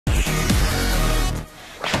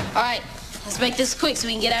All right, let's make this quick so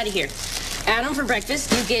we can get out of here. Adam, for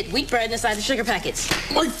breakfast, you get wheat bread and a side of sugar packets.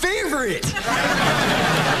 My favorite!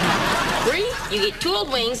 Bree, you get 2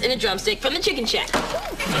 old wings and a drumstick from the chicken shack.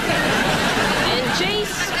 And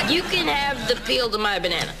Chase, you can have the peel to my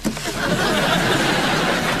banana.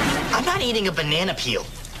 I'm not eating a banana peel.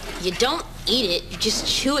 You don't eat it, you just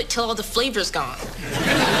chew it till all the flavor's gone.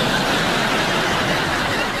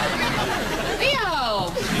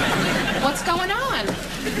 Leo! What's going on?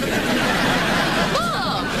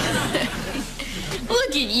 Mom!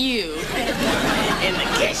 Look at you in the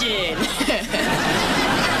kitchen.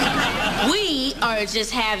 We are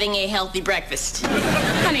just having a healthy breakfast.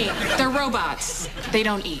 Honey, they're robots. They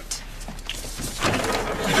don't eat.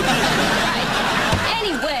 Right.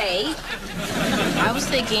 Anyway, I was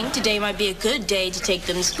thinking today might be a good day to take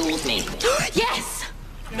them to school with me. Yes!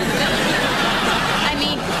 I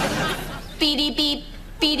mean, beep, beep,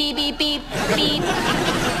 beep, beep, beep, beep.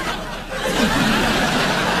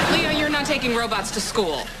 Leo, you're not taking robots to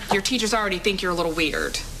school. Your teachers already think you're a little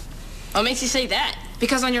weird. What makes you say that?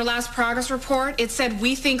 Because on your last progress report, it said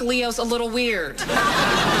we think Leo's a little weird.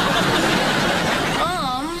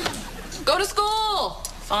 Go to school!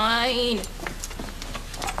 Fine.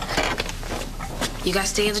 You gotta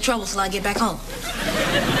stay in the trouble till I get back home.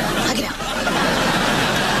 Hug it out.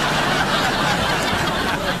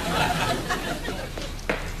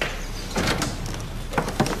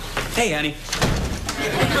 Hey, honey.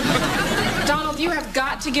 Donald, you have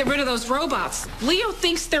got to get rid of those robots. Leo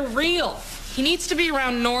thinks they're real. He needs to be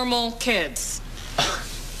around normal kids.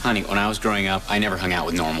 Honey, when I was growing up, I never hung out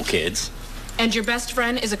with normal kids. And your best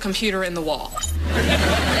friend is a computer in the wall.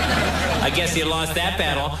 I guess you lost that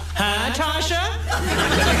battle. Huh, Tasha?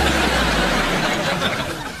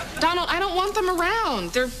 Donald, I don't want them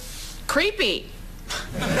around. They're creepy.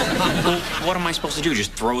 Well, what am I supposed to do?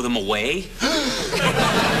 Just throw them away?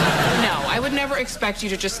 No, I would never expect you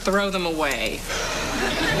to just throw them away.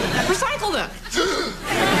 Recycle them.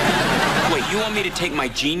 Wait, you want me to take my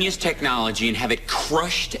genius technology and have it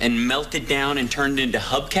crushed and melted down and turned into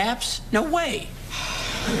hubcaps? No way.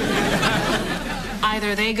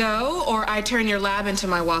 Either they go, or I turn your lab into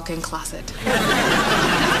my walk-in closet.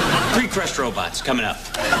 3 crushed robots coming up.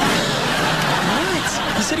 What?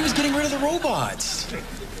 He said he was getting rid of the robots.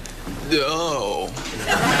 No.